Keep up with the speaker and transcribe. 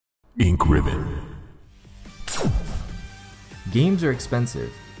Ink Ribbon. Games are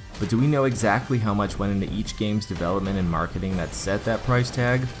expensive, but do we know exactly how much went into each game's development and marketing that set that price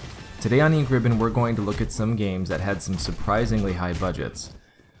tag? Today on Ink Ribbon, we're going to look at some games that had some surprisingly high budgets.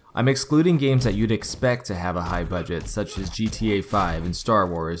 I'm excluding games that you'd expect to have a high budget, such as GTA 5 and Star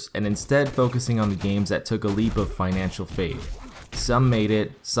Wars, and instead focusing on the games that took a leap of financial faith. Some made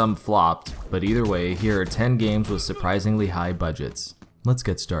it, some flopped, but either way, here are 10 games with surprisingly high budgets. Let's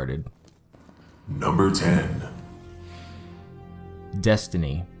get started. Number 10.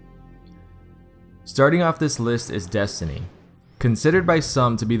 Destiny. Starting off this list is Destiny. Considered by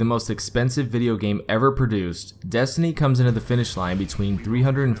some to be the most expensive video game ever produced, Destiny comes into the finish line between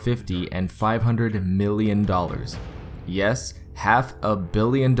 $350 and $500 million. Yes, $500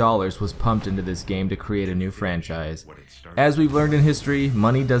 million was pumped into this game to create a new franchise. As we've learned in history,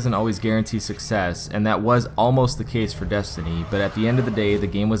 money doesn't always guarantee success, and that was almost the case for Destiny, but at the end of the day, the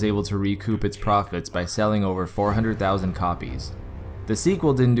game was able to recoup its profits by selling over 400,000 copies. The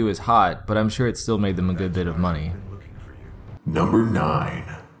sequel didn't do as hot, but I'm sure it still made them a good bit of money. Number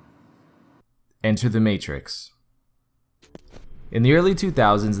 9. Enter the Matrix. In the early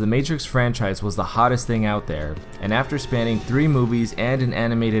 2000s, the Matrix franchise was the hottest thing out there, and after spanning 3 movies and an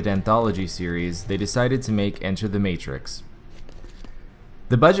animated anthology series, they decided to make Enter the Matrix.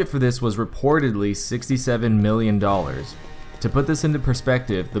 The budget for this was reportedly $67 million. To put this into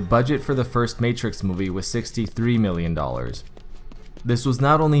perspective, the budget for the first Matrix movie was $63 million. This was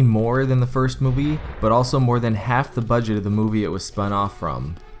not only more than the first movie, but also more than half the budget of the movie it was spun off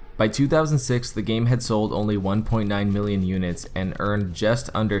from. By 2006, the game had sold only 1.9 million units and earned just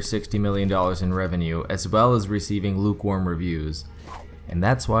under $60 million in revenue, as well as receiving lukewarm reviews. And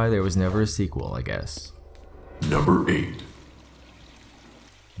that's why there was never a sequel, I guess. Number 8.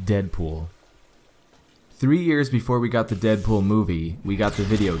 Deadpool. 3 years before we got the Deadpool movie, we got the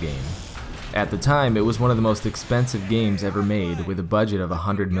video game. At the time, it was one of the most expensive games ever made, with a budget of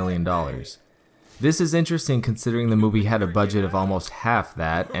 $100 million. This is interesting considering the movie had a budget of almost half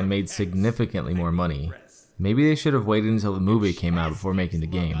that and made significantly more money. Maybe they should have waited until the movie came out before making the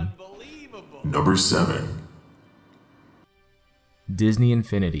game. Number 7. Disney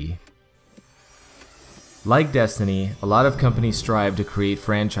Infinity. Like Destiny, a lot of companies strive to create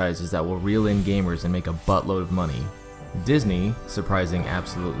franchises that will reel in gamers and make a buttload of money. Disney, surprising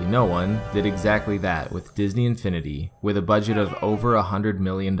absolutely no one, did exactly that with Disney Infinity, with a budget of over $100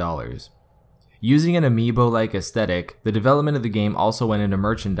 million. Using an amiibo-like aesthetic, the development of the game also went into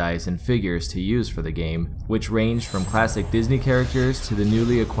merchandise and figures to use for the game, which ranged from classic Disney characters to the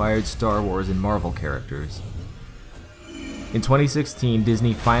newly acquired Star Wars and Marvel characters. In 2016,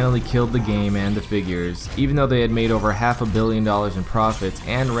 Disney finally killed the game and the figures, even though they had made over $500 million in profits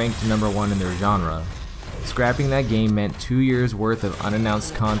and ranked number 1 in their genre. Scrapping that game meant 2 years worth of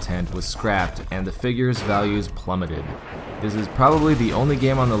unannounced content was scrapped and the figures' values plummeted. This is probably the only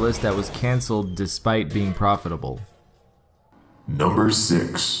game on the list that was cancelled despite being profitable. Number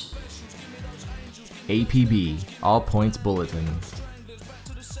 6. APB, All Points Bulletin.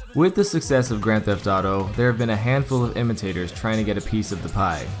 With the success of Grand Theft Auto, there have been a handful of imitators trying to get a piece of the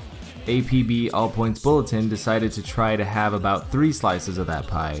pie. APB All Points Bulletin decided to try to have about 3 slices of that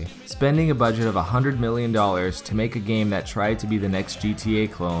pie, spending a budget of $100 million to make a game that tried to be the next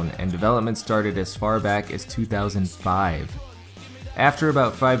GTA clone, and development started as far back as 2005. After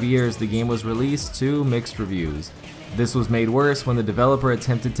about 5 years, the game was released to mixed reviews. This was made worse when the developer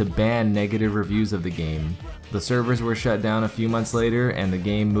attempted to ban negative reviews of the game. The servers were shut down a few months later, and the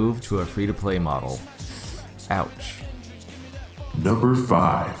game moved to a free-to-play model. Ouch. Number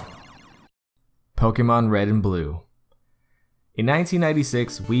 5. Pokemon Red and Blue. In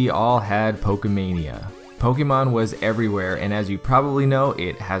 1996, we all had Pokemania. Pokemon was everywhere, and as you probably know,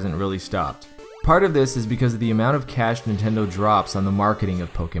 it hasn't really stopped. Part of this is because of the amount of cash Nintendo drops on the marketing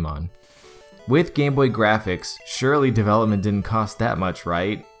of Pokemon. With Game Boy graphics, surely development didn't cost that much,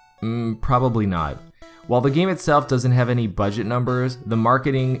 right? Probably not. While the game itself doesn't have any budget numbers, the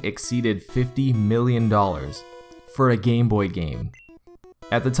marketing exceeded $50 million for a Game Boy game.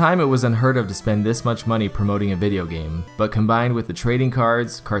 At the time, it was unheard of to spend this much money promoting a video game, but combined with the trading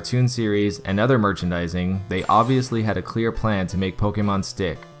cards, cartoon series, and other merchandising, they obviously had a clear plan to make Pokemon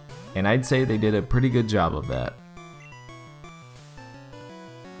stick, and I'd say they did a pretty good job of that.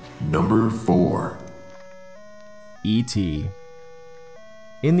 Number 4. E.T.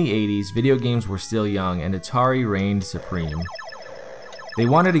 In the 80s, video games were still young and Atari reigned supreme. They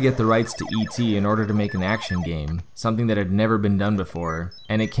wanted to get the rights to E.T. in order to make an action game, something that had never been done before,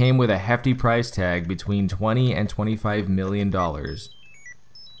 and it came with a hefty price tag between $20 and $25 million.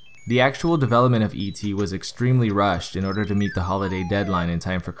 The actual development of E.T. was extremely rushed in order to meet the holiday deadline in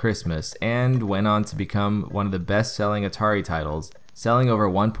time for Christmas, and went on to become one of the best-selling Atari titles, selling over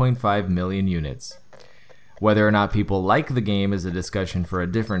 1.5 million units. Whether or not people like the game is a discussion for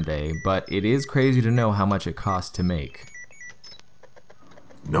a different day, but it is crazy to know how much it cost to make.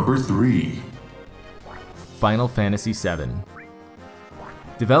 Number 3. Final Fantasy VII.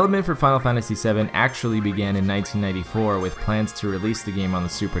 Development for Final Fantasy VII actually began in 1994 with plans to release the game on the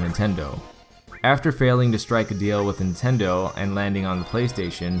Super Nintendo. After failing to strike a deal with Nintendo and landing on the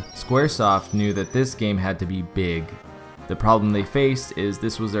PlayStation, Squaresoft knew that this game had to be big. The problem they faced is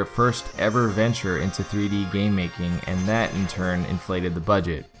this was their first ever venture into 3D game making, and that in turn inflated the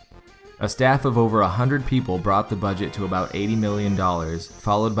budget. A staff of over 100 people brought the budget to about $80 million,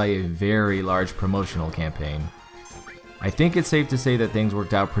 followed by a very large promotional campaign. I think it's safe to say that things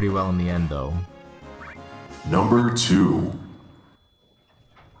worked out pretty well in the end though. Number 2.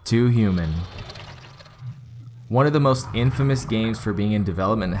 Too Human. One of the most infamous games for being in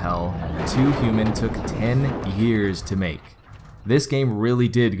development hell, Too Human took 10 years to make. This game really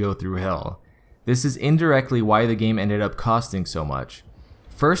did go through hell. This is indirectly why the game ended up costing so much.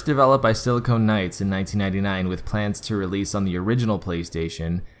 First developed by Silicon Knights in 1999 with plans to release on the original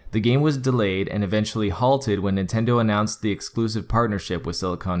PlayStation, the game was delayed and eventually halted when Nintendo announced the exclusive partnership with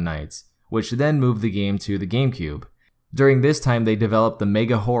Silicon Knights, which then moved the game to the GameCube. During this time they developed the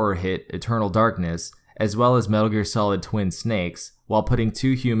mega horror hit Eternal Darkness, as well as Metal Gear Solid Twin Snakes, while putting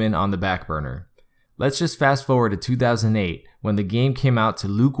Too Human on the back burner. Let's just fast forward to 2008, when the game came out to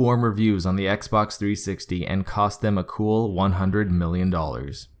lukewarm reviews on the Xbox 360 and cost them a cool $100 million.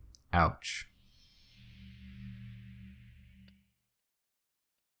 Ouch.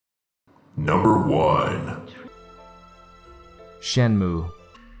 Number 1. Shenmue.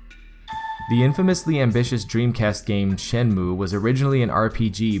 The infamously ambitious Dreamcast game Shenmue was originally an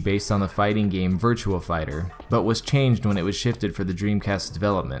RPG based on the fighting game Virtua Fighter, but was changed when it was shifted for the Dreamcast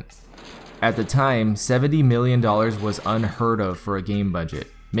development. At the time, $70 million was unheard of for a game budget,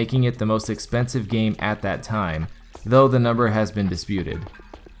 making it the most expensive game at that time, though the number has been disputed.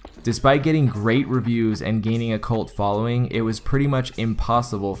 Despite getting great reviews and gaining a cult following, it was pretty much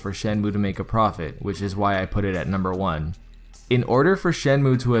impossible for Shenmue to make a profit, which is why I put it at number 1. In order for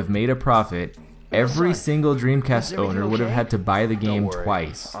Shenmue to have made a profit, every single Dreamcast owner would have had to buy the game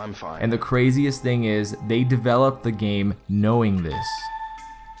twice. And the craziest thing is, they developed the game knowing this.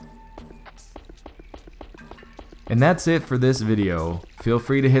 And that's it for this video. Feel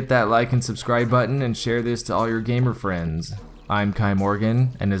free to hit that like and subscribe button and share this to all your gamer friends. I'm Kai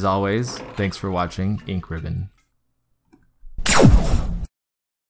Morgan, and as always, thanks for watching Ink Ribbon.